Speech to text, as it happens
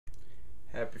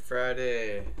Happy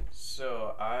Friday.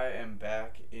 So I am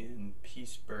back in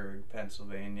Peaceburg,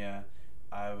 Pennsylvania.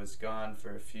 I was gone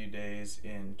for a few days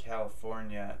in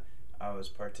California. I was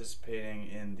participating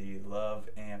in the Love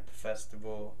Amp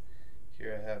Festival.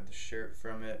 Here I have the shirt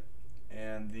from it.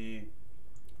 And the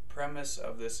premise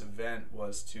of this event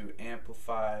was to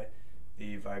amplify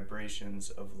the vibrations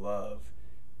of love.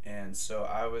 And so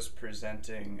I was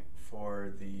presenting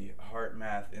for the Heart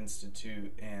Math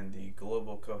Institute and the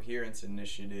Global Coherence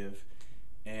Initiative,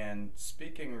 and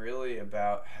speaking really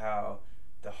about how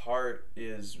the heart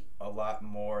is a lot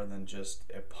more than just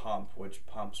a pump which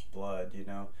pumps blood.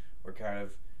 We're kind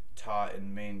of taught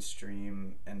in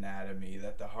mainstream anatomy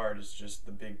that the heart is just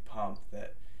the big pump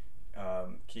that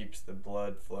keeps the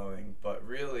blood flowing, but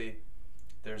really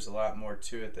there's a lot more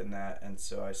to it than that. And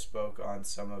so I spoke on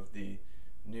some of the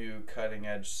new cutting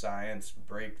edge science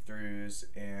breakthroughs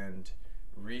and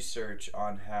research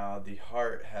on how the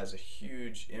heart has a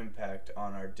huge impact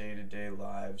on our day-to-day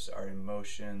lives, our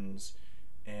emotions,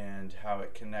 and how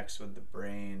it connects with the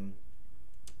brain,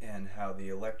 and how the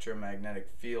electromagnetic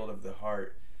field of the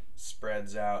heart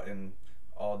spreads out in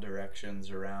all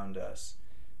directions around us.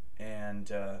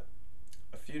 And a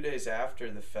few days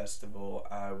after the festival,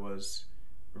 I was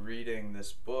reading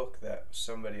this book that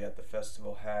somebody at the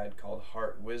festival had called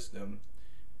Heart Wisdom,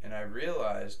 and I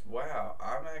realized, wow,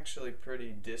 I'm actually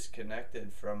pretty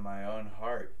disconnected from my own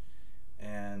heart,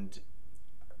 and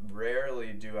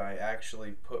rarely do I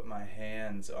actually put my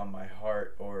hands on my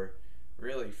heart or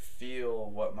really feel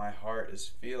what my heart is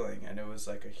feeling. And it was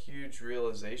like a huge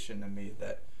realization to me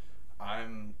that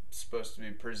I'm supposed to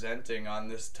be presenting on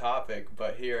this topic,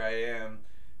 but here I am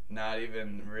not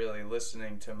even really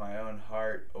listening to my own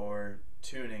heart or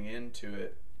tuning into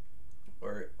it,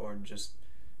 or just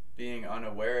being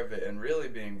unaware of it and really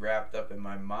being wrapped up in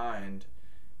my mind.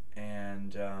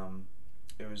 And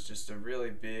it was just a really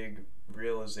big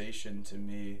realization to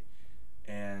me.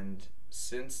 And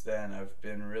since then I've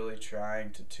been really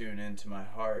trying to tune into my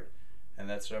heart, and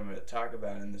that's what I'm going to talk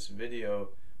about in this video: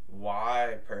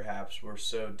 why perhaps we're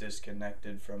so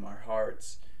disconnected from our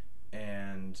hearts,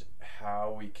 and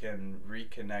how we can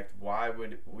reconnect, why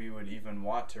we would even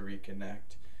want to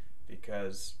reconnect.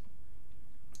 Because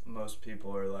most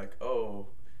people are like, oh,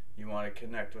 you want to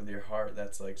connect with your heart,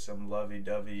 that's like some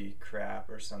lovey-dovey crap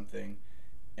or something.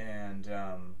 And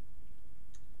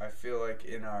I feel like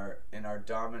in our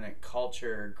dominant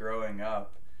culture growing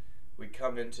up, we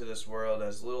come into this world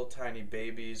as little tiny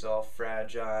babies, all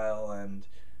fragile and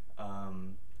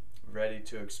ready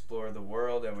to explore the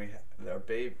world, and our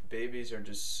babies are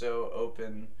just so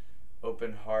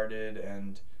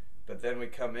open-hearted, but then we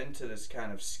come into this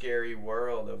kind of scary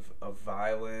world of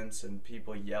violence and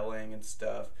people yelling and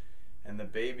stuff. And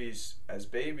as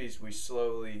babies, we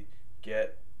slowly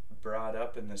get brought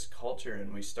up in this culture,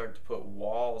 and we start to put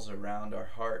walls around our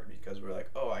heart because we're like,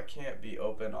 oh, I can't be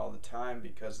open all the time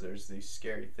because there's these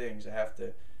scary things. I have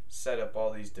to set up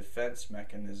all these defense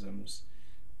mechanisms.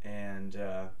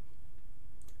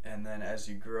 And then as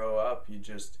you grow up, you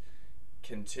just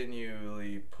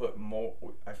continually put more,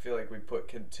 I feel like we put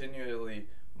continually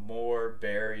more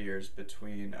barriers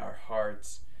between our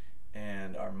hearts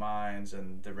and our minds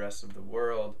and the rest of the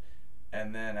world.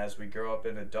 And then as we grow up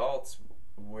in adults,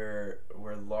 we're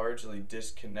largely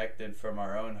disconnected from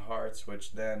our own hearts,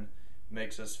 which then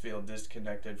makes us feel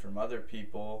disconnected from other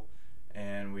people,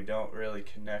 and we don't really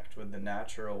connect with the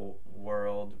natural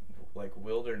world, like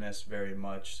wilderness, very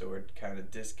much, so we're kind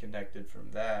of disconnected from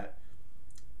that.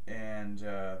 And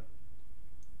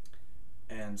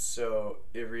so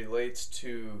it relates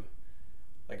to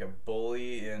like a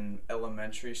bully in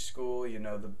elementary school.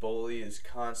 The bully is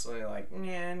constantly like,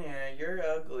 nah, you're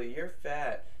ugly, you're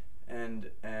fat, and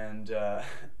and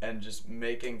just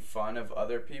making fun of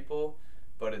other people,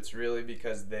 but it's really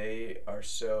because they are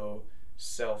so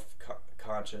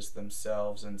self-conscious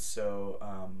themselves, and so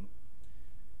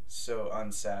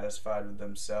unsatisfied with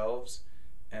themselves.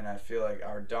 And I feel like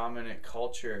our dominant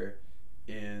culture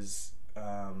is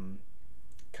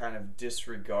kind of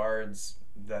disregards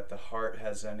that the heart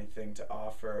has anything to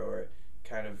offer, or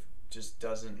kind of just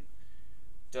doesn't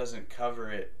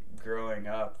cover it growing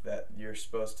up, that you're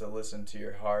supposed to listen to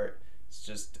your heart. It's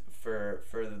just for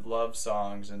the love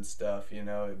songs and stuff,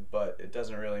 but it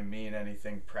doesn't really mean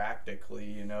anything practically.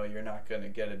 You're not going to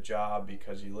get a job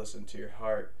because you listen to your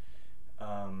heart.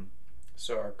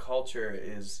 So our culture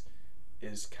is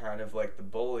kind of like the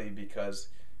bully, because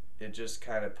it just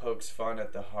kind of pokes fun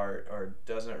at the heart, or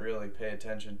doesn't really pay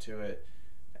attention to it,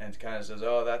 and kind of says,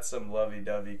 oh, that's some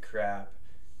lovey-dovey crap.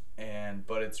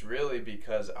 But it's really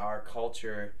because our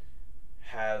culture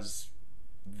has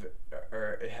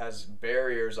or it has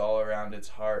barriers all around its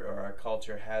heart, or our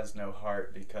culture has no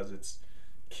heart because it's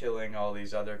killing all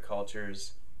these other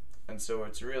cultures. And so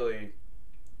it's really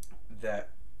that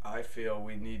I feel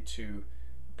we need to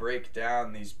break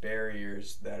down these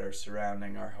barriers that are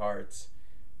surrounding our hearts.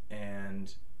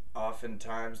 And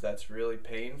oftentimes that's really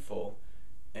painful.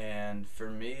 And for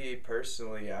me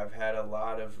personally, I've had a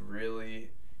lot of really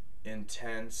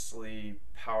intensely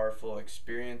powerful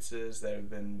experiences that have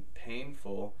been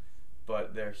painful,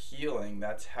 but they're healing.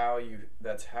 That's how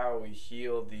we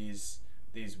heal these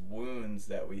wounds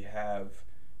that we have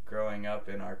growing up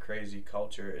in our crazy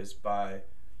culture, is by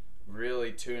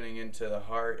really tuning into the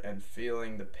heart and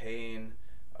feeling the pain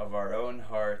of our own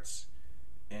hearts,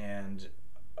 and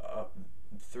uh,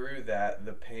 through that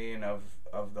the pain of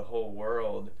the whole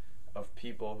world, of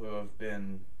people who have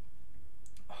been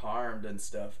harmed and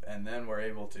stuff, and then we're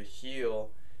able to heal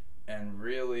and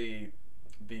really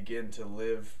begin to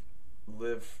live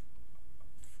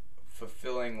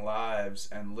fulfilling lives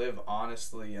and live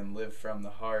honestly and live from the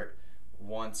heart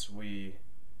once we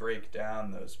break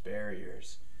down those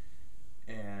barriers.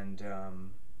 And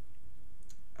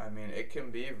I mean, it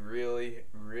can be really,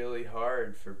 really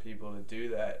hard for people to do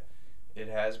that. It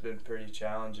has been pretty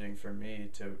challenging for me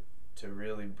to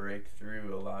really break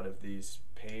through a lot of these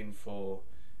painful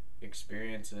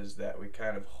experiences that we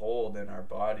kind of hold in our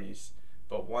bodies.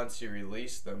 But once you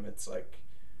release them, it's like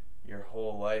your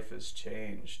whole life has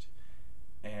changed.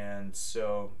 And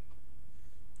so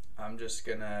I'm just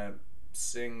gonna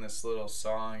sing this little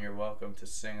song. You're welcome to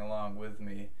sing along with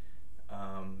me.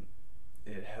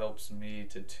 It helps me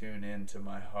to tune into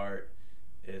my heart.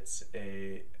 It's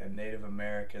a Native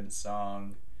American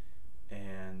song,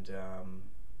 and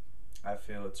I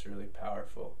feel it's really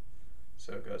powerful.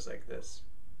 So it goes like this.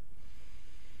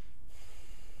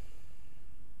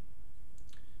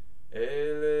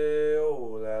 Ele,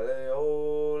 ola, le,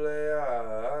 ole,